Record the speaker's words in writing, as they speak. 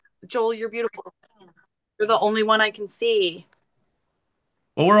Joel, you're beautiful. You're the only one I can see.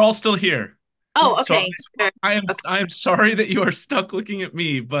 Well, we're all still here. Oh, So okay. There. Okay. I am sorry that you are stuck looking at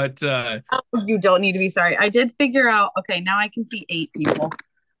me, but Oh, you don't need to be sorry. I did figure out. Okay, now I can see 8 people.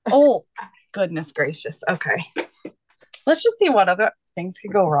 Oh, goodness gracious. Okay. Let's just see what other things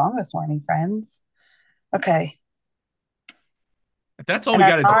could go wrong this morning, friends. Okay. if that's all And we I'm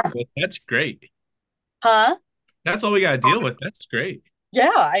got to deal not, with, that's great. huh? That's all we got to deal with. That's great.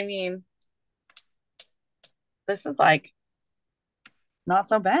 Yeah, I mean, this is like not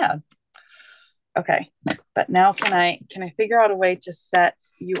so bad. Okay. But now can I figure out a way to set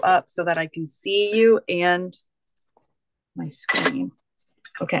you up so that I can see you and my screen?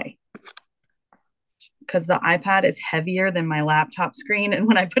 Okay. Because the iPad is heavier than my laptop screen. And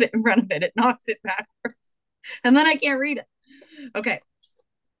when I put it in front of it, it knocks it backwards. And then I can't read it. Okay.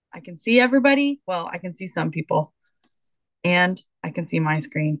 I can see everybody. Well, I can see some people and I can see my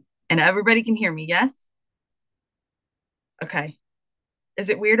screen and everybody can hear me. Yes. Okay. Is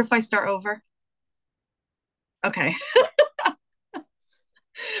it weird if I start over? Okay.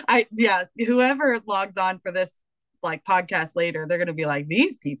 Yeah, whoever logs on for this like podcast later, they're going to be like,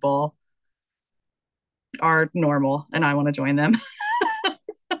 these people are normal and I want to join them.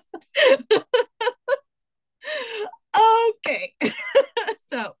 Okay.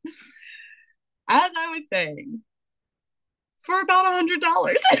 So, as I was saying, for about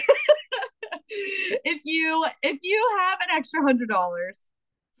 $100. If you have an extra $100,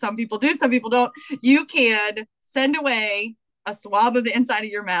 some people do, some people don't. You can send away a swab of the inside of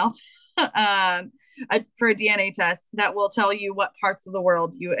your mouth for a DNA test that will tell you what parts of the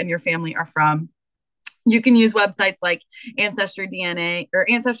world you and your family are from. You can use websites like Ancestry DNA or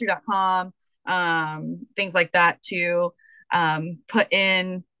Ancestry.com, things like that to put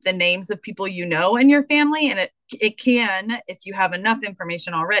in the names of people you know in your family, and it can, if you have enough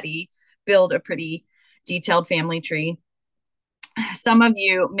information already, build a pretty detailed family tree. Some of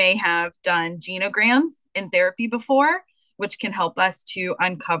you may have done genograms in therapy before, which can help us to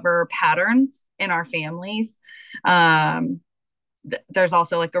uncover patterns in our families. Um, there's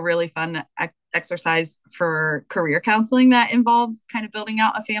also like a really fun exercise for career counseling that involves kind of building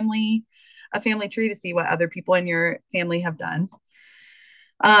out a family tree to see what other people in your family have done.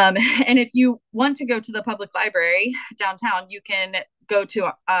 And if you want to go to the public library downtown, you can go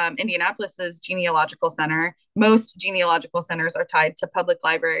to Indianapolis's genealogical center. Most genealogical centers are tied to public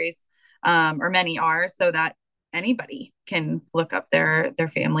libraries, or many are, so that anybody can look up their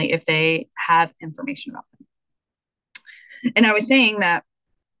family if they have information about them. And I was saying that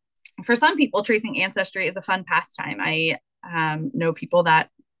for some people, tracing ancestry is a fun pastime. I know people that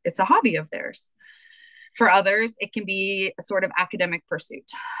it's a hobby of theirs. For others, it can be a sort of academic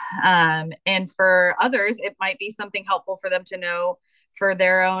pursuit. And for others, it might be something helpful for them to know for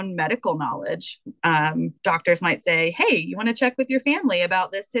their own medical knowledge. Doctors might say, hey, you want to check with your family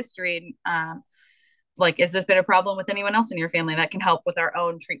about this history? Like, has this been a problem with anyone else in your family that can help with our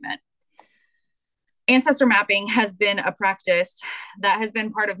own treatment? Ancestor mapping has been a practice that has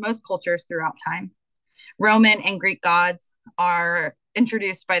been part of most cultures throughout time. Roman and Greek gods are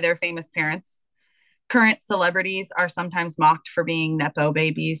introduced by their famous parents. Current celebrities are sometimes mocked for being Nepo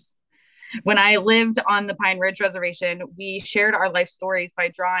babies. When I lived on the Pine Ridge Reservation, we shared our life stories by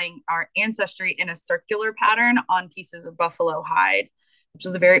drawing our ancestry in a circular pattern on pieces of buffalo hide, which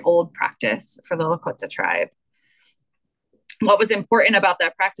was a very old practice for the Lakota tribe. What was important about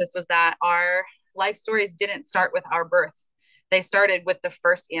that practice was that our life stories didn't start with our birth. They started with the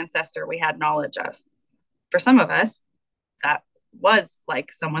first ancestor we had knowledge of. For some of us, that was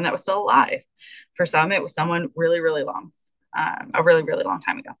like someone that was still alive. For some, it was someone really, really long, a really, really long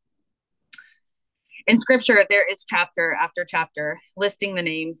time ago. In scripture, there is chapter after chapter listing the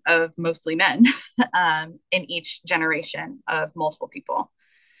names of mostly men in each generation of multiple people.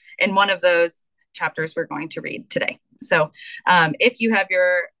 In one of those chapters, we're going to read today. So, if you have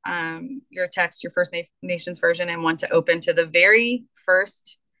your text, your First Nations version, and want to open to the very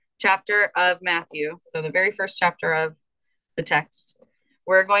first chapter of Matthew, so the very first chapter of the text,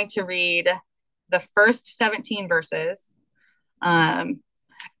 we're going to read the first 17 verses.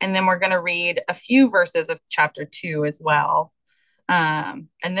 And then we're going to read a few verses of chapter 2 as well. And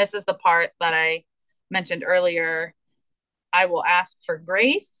this is the part that I mentioned earlier. I will ask for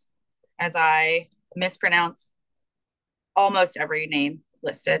grace as I mispronounce almost every name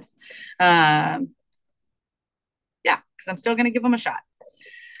listed. Yeah, because I'm still going to give them a shot.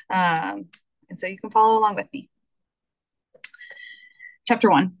 And so you can follow along with me. Chapter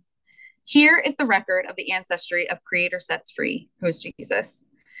 1. Here is the record of the ancestry of Creator Sets Free, who is Jesus,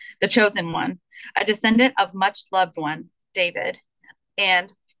 the chosen one, a descendant of much loved one, David,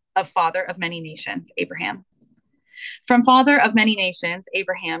 and of father of many nations, Abraham. From father of many nations,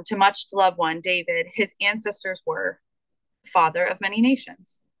 Abraham, to much loved one, David, his ancestors were father of many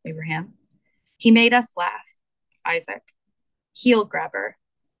nations, Abraham. He made us laugh, Isaac. Heel grabber,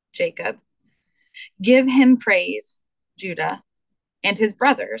 Jacob. Give him praise, Judah, and his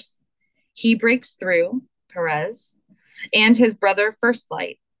brothers. He breaks through, Perez, and his brother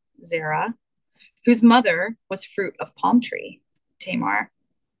firstlight, Zerah, whose mother was fruit of palm tree, Tamar.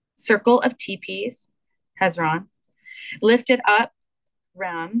 Circle of teepees, Hezron. Lifted up,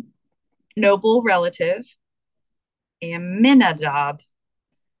 Ram. Noble relative, Aminadab.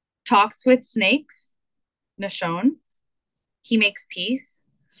 Talks with snakes, Nashon. He makes peace,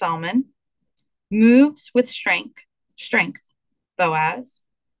 Salmon. Moves with strength, Boaz,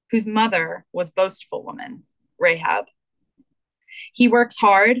 whose mother was boastful woman, Rahab. He works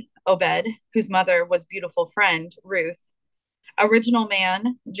hard, Obed, whose mother was beautiful friend, Ruth. Original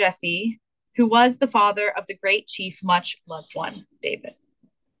man, Jesse, who was the father of the great chief, much loved one, David.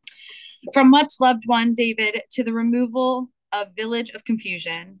 From much loved one, David, to the removal of village of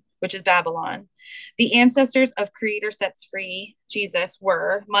confusion, which is Babylon. The ancestors of Creator sets free, Jesus,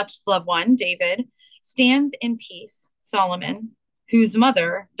 were much loved one, David, stands in peace, Solomon, whose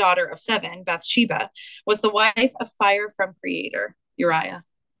mother, daughter of 7, Bathsheba, was the wife of fire from Creator, Uriah.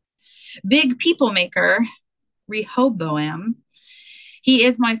 Big people maker, Rehoboam. He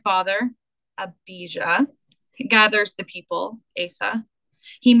is my father, Abijah, gathers the people, Asa.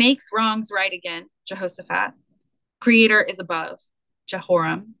 He makes wrongs right again, Jehoshaphat. Creator is above,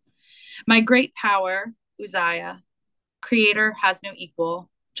 Jehoram. My great power, Uzziah. Creator has no equal,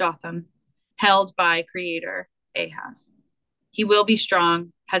 Jotham. Held by Creator, Ahaz. He will be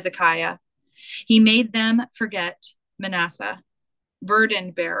strong, Hezekiah. He made them forget, Manasseh.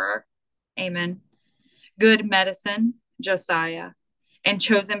 Burden bearer, Amen. Good medicine, Josiah. And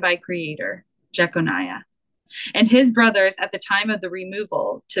chosen by Creator, Jeconiah. And his brothers at the time of the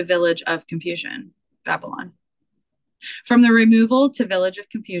removal to village of confusion, Babylon. From the removal to village of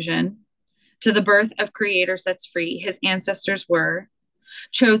confusion, to the birth of Creator sets free, his ancestors were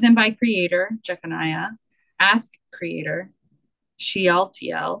chosen by Creator, Jeconiah, ask Creator,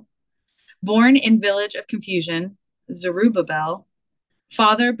 Shealtiel, born in village of confusion, Zerubbabel,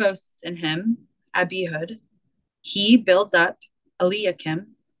 father boasts in him, Abihud, he builds up,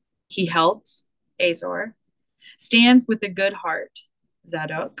 Eliakim, he helps, Azor, stands with a good heart,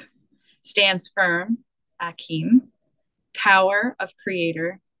 Zadok, stands firm, Akim, power of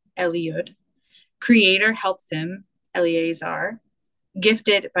Creator, Eliud, Creator helps him, Eleazar,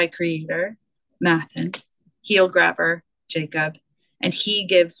 gifted by Creator, Mathan, heel grabber, Jacob, and he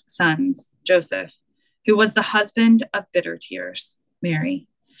gives sons, Joseph, who was the husband of bitter tears, Mary,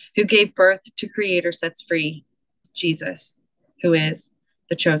 who gave birth to Creator sets free, Jesus, who is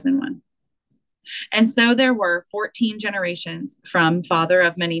the chosen one. And so there were 14 generations from father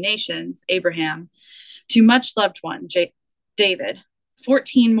of many nations, Abraham, to much loved one, David.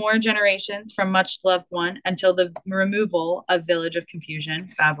 14 more generations from much loved one until the removal of village of confusion,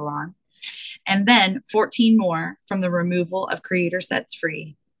 Babylon. And then 14 more from the removal of Creator sets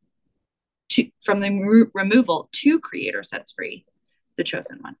free, from the removal to Creator sets free, the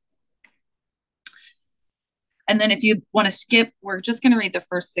chosen one. And then if you want to skip, we're just going to read the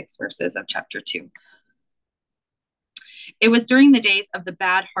first 6 verses of chapter 2. It was during the days of the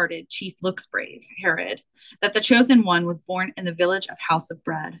bad-hearted chief looks brave, Herod, that the chosen one was born in the village of House of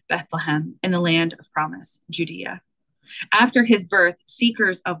Bread, Bethlehem, in the land of promise, Judea. After his birth,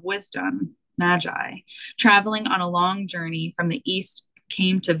 seekers of wisdom, Magi, traveling on a long journey from the east,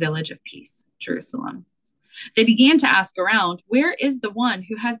 came to village of peace, Jerusalem. They began to ask around, where is the one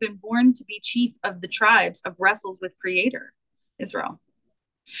who has been born to be chief of the tribes of wrestles with Creator, Israel?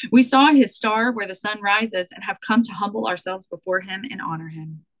 We saw his star where the sun rises and have come to humble ourselves before him and honor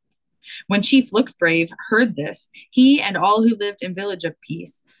him. When Chief Looks Brave heard this, he and all who lived in village of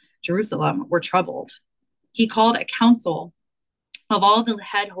peace, Jerusalem, were troubled. He called a council of all the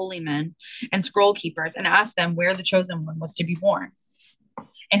head holy men and scroll keepers and asked them where the chosen one was to be born.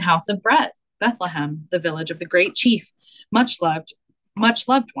 In House of Bread, Bethlehem, the village of the great chief, much loved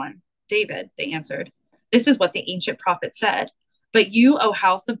one, David, they answered. This is what the ancient prophet said. But you, O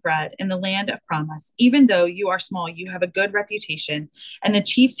house of bread, in the land of promise, even though you are small, you have a good reputation, and the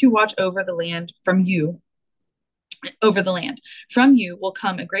chiefs who watch over the land from you will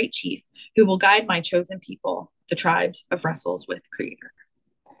come a great chief who will guide my chosen people, the tribes of wrestles with Creator.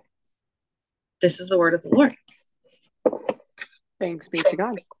 This is the word of the Lord. Thanks be to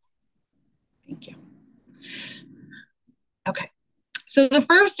God. Thank you. Okay. So the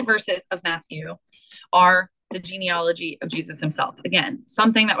first verses of Matthew are the genealogy of Jesus himself. Again,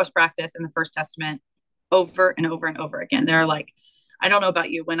 something that was practiced in the First Testament over and over and over again. There are like, I don't know about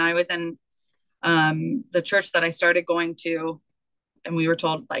you, when I was in the church that I started going to, and we were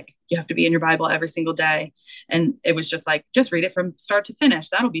told like you have to be in your Bible every single day, and it was just like just read it from start to finish,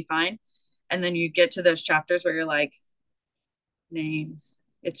 that'll be fine. And then you get to those chapters where you're like, names,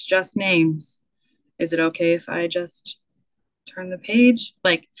 it's just names, is it okay if I just turn the page,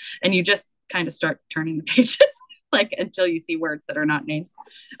 like, and you just kind of start turning the pages like until you see words that are not names.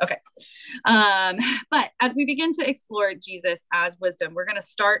 Okay. um but as we begin to explore Jesus as wisdom, we're going to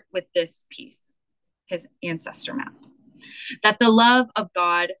start with this piece, his ancestor map, that the love of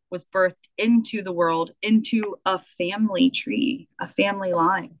God was birthed into the world, into a family tree, a family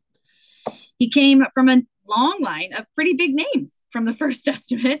line. He came from a long line of pretty big names from the First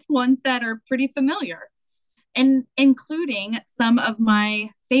Testament, ones that are pretty familiar, and including some of my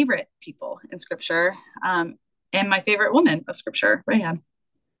favorite people in Scripture, and my favorite woman of Scripture, Rahab.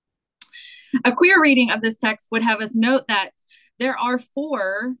 A queer reading of this text would have us note that there are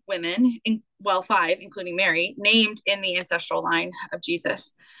four women, well, five, including Mary, named in the ancestral line of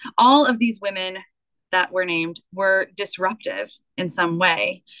Jesus. All of these women that were named were disruptive in some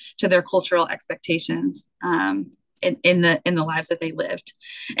way to their cultural expectations, in the lives that they lived.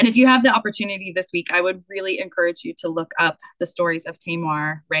 And if you have the opportunity this week, I would really encourage you to look up the stories of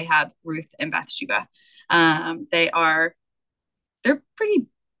Tamar, Rahab, Ruth, and Bathsheba. They're pretty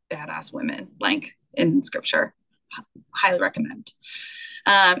badass women, like in Scripture. Highly recommend.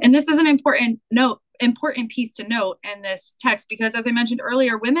 And this is an important piece to note in this text, because as I mentioned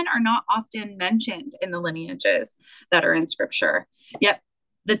earlier, women are not often mentioned in the lineages that are in Scripture, yet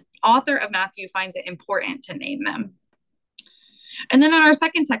the author of Matthew finds it important to name them. And then in our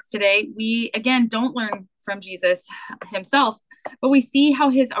second text today, we again don't learn from Jesus himself, but we see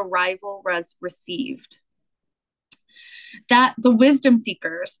how his arrival was received. That the wisdom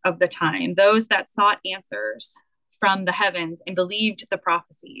seekers of the time, those that sought answers from the heavens and believed the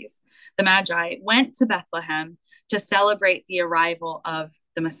prophecies, the Magi, went to Bethlehem to celebrate the arrival of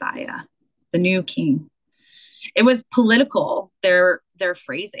the Messiah, the new king. It was political, their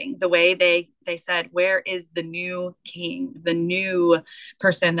phrasing, the way they said, where is the new king, the new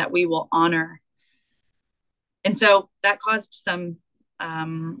person that we will honor? And so that caused some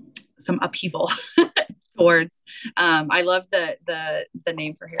upheaval towards, I love the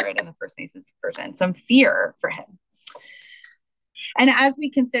name for Herod in the First Nations version, some fear for him. And as we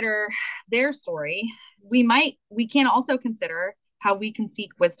consider their story, we can also consider how we can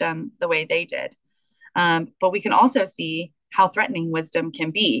seek wisdom the way they did. But we can also see how threatening wisdom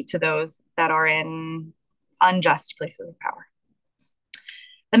can be to those that are in unjust places of power.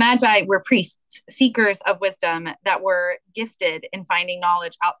 The Magi were priests, seekers of wisdom that were gifted in finding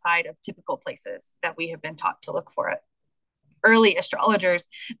knowledge outside of typical places that we have been taught to look for it. Early astrologers,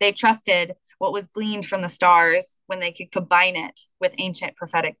 they trusted what was gleaned from the stars when they could combine it with ancient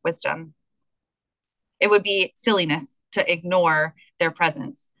prophetic wisdom. It would be silliness to ignore their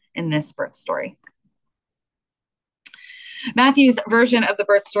presence in this birth story. Matthew's version of the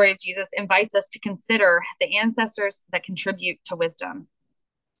birth story of Jesus invites us to consider the ancestors that contribute to wisdom.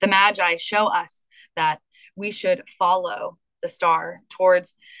 The Magi show us that we should follow the star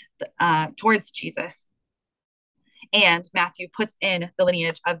towards Jesus. And Matthew puts in the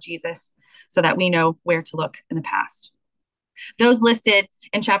lineage of Jesus so that we know where to look in the past. Those listed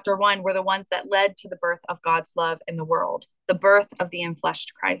in chapter 1 were the ones that led to the birth of God's love in the world, the birth of the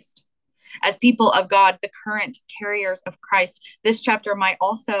enfleshed Christ. As people of God, the current carriers of Christ, this chapter might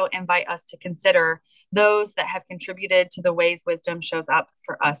also invite us to consider those that have contributed to the ways wisdom shows up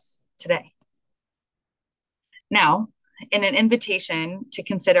for us today. Now, in an invitation to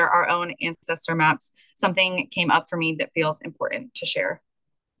consider our own ancestor maps, something came up for me that feels important to share.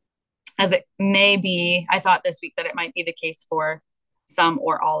 As it may be, I thought this week that it might be the case for some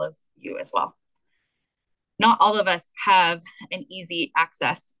or all of you as well. Not all of us have an easy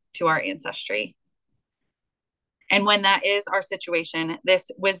access to our ancestry. And when that is our situation, this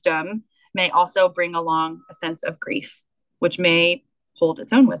wisdom may also bring along a sense of grief, which may hold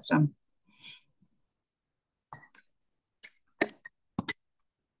its own wisdom. I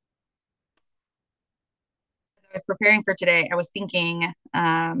was preparing for today, I was thinking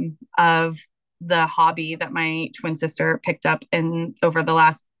of the hobby that my twin sister picked up over the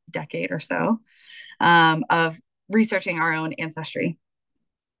last decade or so, of researching our own ancestry.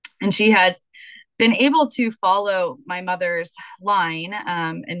 And she has been able to follow my mother's line,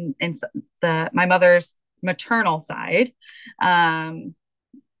 and my mother's maternal side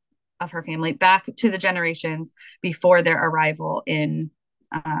of her family back to the generations before their arrival in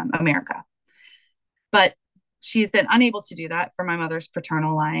America. But She's been unable to do that for my mother's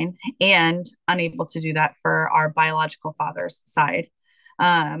paternal line and unable to do that for our biological father's side.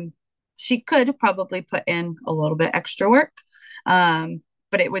 Um, she could probably put in a little bit extra work,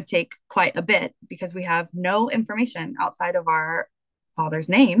 but it would take quite a bit because we have no information outside of our father's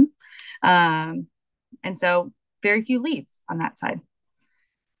name. Um, and so very few leads on that side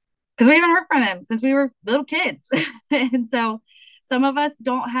because we haven't heard from him since we were little kids. And so some of us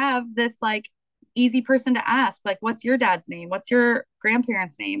don't have this like easy person to ask, like, what's your dad's name? What's your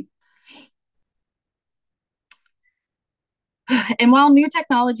grandparents' name? And while new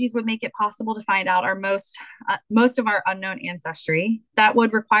technologies would make it possible to find out our most of our unknown ancestry, that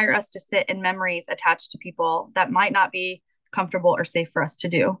would require us to sit in memories attached to people that might not be comfortable or safe for us to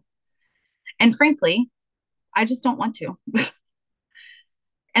do. And frankly, I just don't want to.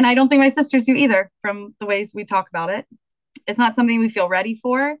 And I don't think my sisters do either from the ways we talk about it. It's not something we feel ready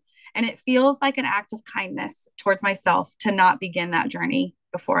for. And it feels like an act of kindness towards myself to not begin that journey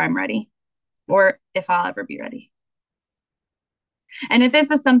before I'm ready or if I'll ever be ready. And if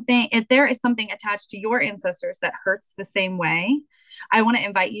there is something attached to your ancestors that hurts the same way, I want to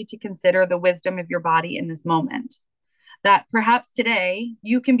invite you to consider the wisdom of your body in this moment. That perhaps today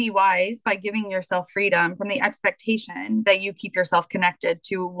you can be wise by giving yourself freedom from the expectation that you keep yourself connected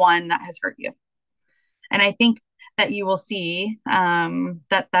to one that has hurt you. And I think that you will see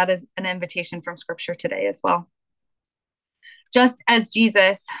that is an invitation from scripture today as well. Just as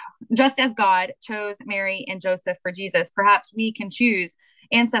God chose Mary and Joseph for Jesus, perhaps we can choose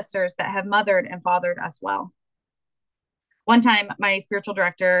ancestors that have mothered and fathered us well. One time, my spiritual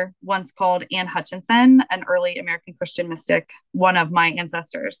director once called Anne Hutchinson, an early American Christian mystic, one of my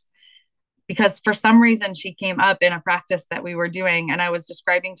ancestors, because for some reason she came up in a practice that we were doing, and I was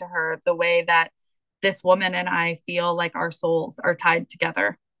describing to her the way that this woman and I feel like our souls are tied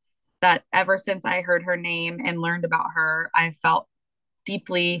together. That ever since I heard her name and learned about her, I felt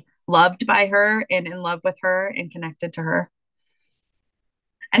deeply loved by her and in love with her and connected to her.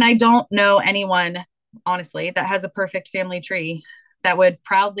 And I don't know anyone, honestly, that has a perfect family tree that would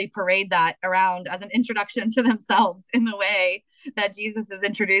proudly parade that around as an introduction to themselves in the way that Jesus is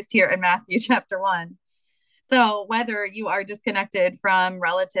introduced here in Matthew chapter 1. So, whether you are disconnected from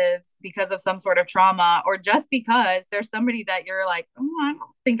relatives because of some sort of trauma, or just because there's somebody that you're like, oh, I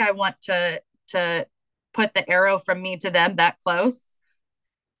don't think I want to put the arrow from me to them that close,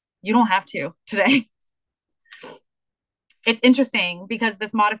 you don't have to today. It's interesting because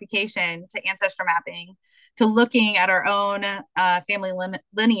this modification to ancestor mapping, to looking at our own family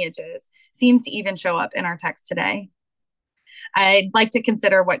lineages, seems to even show up in our text today. I'd like to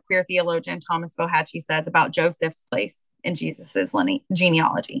consider what queer theologian Thomas Bohatchee says about Joseph's place in Jesus's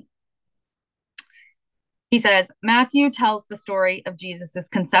genealogy. He says, Matthew tells the story of Jesus's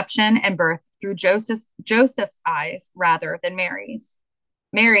conception and birth through Joseph's eyes rather than Mary's.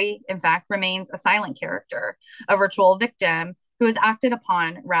 Mary, in fact, remains a silent character, a virtual victim who is acted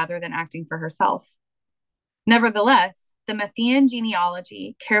upon rather than acting for herself. Nevertheless, the Matthean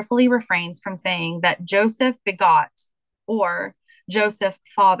genealogy carefully refrains from saying that Joseph begot or Joseph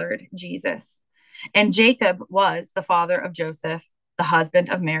fathered Jesus, and Jacob was the father of Joseph, the husband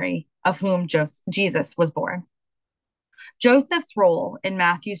of Mary, of whom Jesus was born. Joseph's role in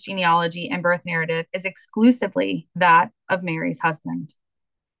Matthew's genealogy and birth narrative is exclusively that of Mary's husband.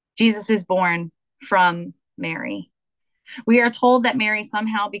 Jesus is born from Mary. We are told that Mary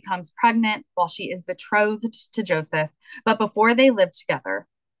somehow becomes pregnant while she is betrothed to Joseph, but before they live together.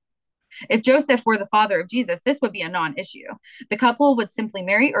 If Joseph were the father of Jesus, this would be a non-issue. The couple would simply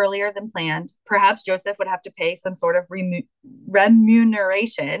marry earlier than planned. Perhaps Joseph would have to pay some sort of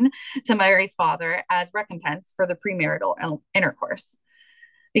remuneration to Mary's father as recompense for the premarital intercourse.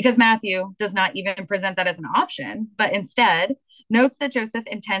 Because Matthew does not even present that as an option, but instead notes that Joseph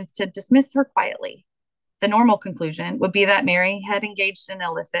intends to dismiss her quietly. The normal conclusion would be that Mary had engaged in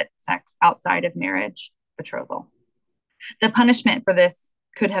illicit sex outside of marriage betrothal. The punishment for this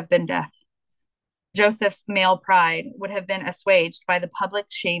could have been death. Joseph's male pride would have been assuaged by the public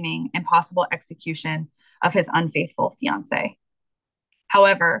shaming and possible execution of his unfaithful fiancée.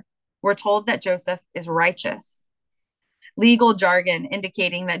 However, we're told that Joseph is righteous, legal jargon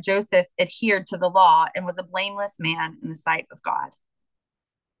indicating that Joseph adhered to the law and was a blameless man in the sight of God.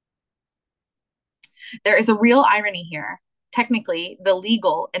 There is a real irony here. Technically, the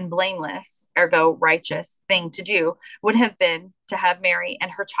legal and blameless, ergo righteous, thing to do would have been to have Mary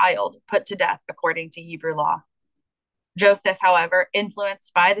and her child put to death according to Hebrew law. Joseph, however,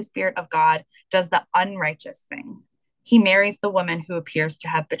 influenced by the Spirit of God, does the unrighteous thing. He marries the woman who appears to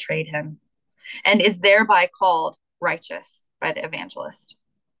have betrayed him and is thereby called righteous by the evangelist.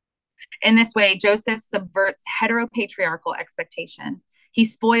 In this way, Joseph subverts heteropatriarchal expectation. He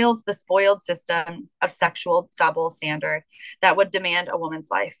spoils the spoiled system of sexual double standard that would demand a woman's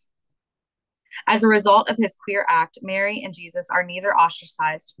life. As a result of his queer act, Mary and Jesus are neither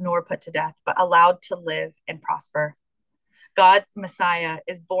ostracized nor put to death, but allowed to live and prosper. God's Messiah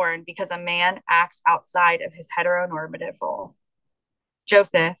is born because a man acts outside of his heteronormative role.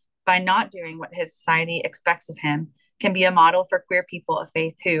 Joseph, by not doing what his society expects of him, can be a model for queer people of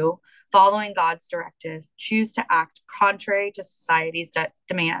faith who, following God's directive, choose to act contrary to society's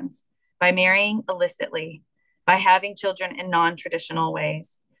demands by marrying illicitly, by having children in non traditional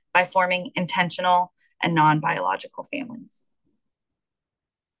ways, by forming intentional and non biological families.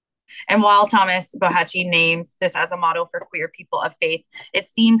 And while Thomas Bohachi names this as a model for queer people of faith, it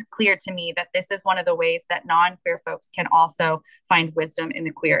seems clear to me that this is one of the ways that non queer folks can also find wisdom in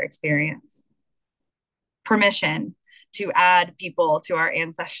the queer experience. Permission to add people to our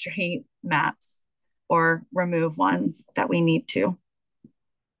ancestry maps or remove ones that we need to.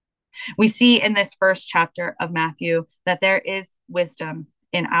 We see in this first chapter of Matthew that there is wisdom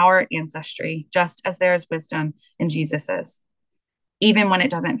in our ancestry, just as there is wisdom in Jesus's, even when it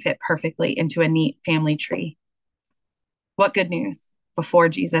doesn't fit perfectly into a neat family tree. What good news before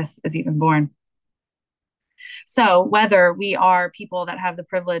Jesus is even born. So, whether we are people that have the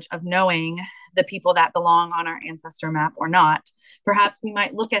privilege of knowing the people that belong on our ancestor map or not, perhaps we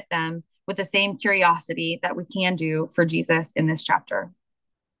might look at them with the same curiosity that we can do for Jesus in this chapter.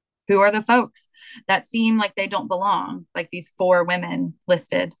 Who are the folks that seem like they don't belong, like these 4 women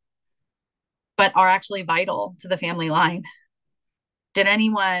listed, but are actually vital to the family line? Did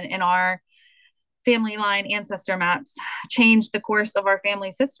anyone in our family line ancestor maps change the course of our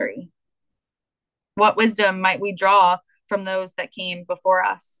family's history? What wisdom might we draw from those that came before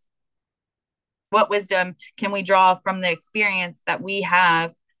us? What wisdom can we draw from the experience that we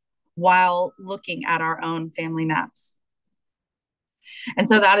have while looking at our own family maps? And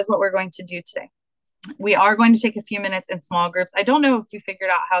so that is what we're going to do today. We are going to take a few minutes in small groups. I don't know if you figured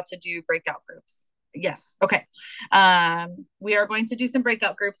out how to do breakout groups. Yes. Okay. We are going to do some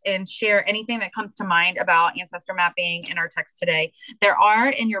breakout groups and share anything that comes to mind about ancestor mapping in our text today. There are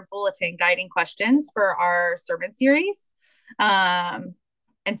in your bulletin guiding questions for our sermon series. And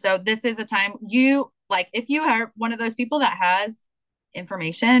so this is a time you like, if you are one of those people that has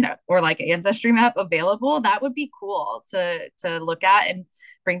information or like ancestry map available, that would be cool to look at and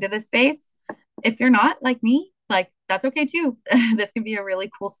bring to this space. If you're not like me, like that's okay too. This can be a really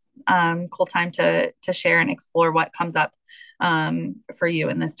cool time to share and explore what comes up for you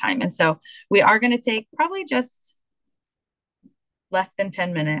in this time. And so we are going to take probably just less than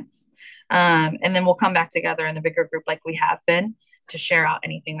 10 minutes. And then we'll come back together in the bigger group like we have been to share out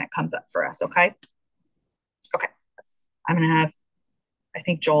anything that comes up for us. Okay. Okay. I'm going to have, I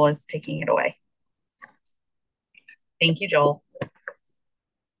think Joel is taking it away. Thank you, Joel.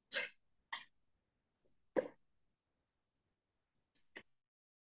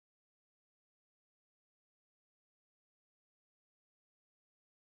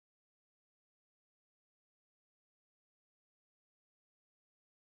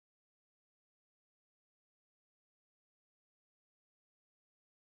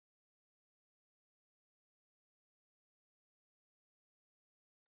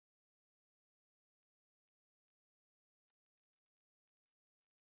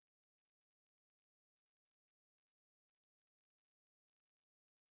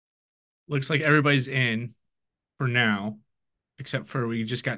 Looks like everybody's in for now, except for we just got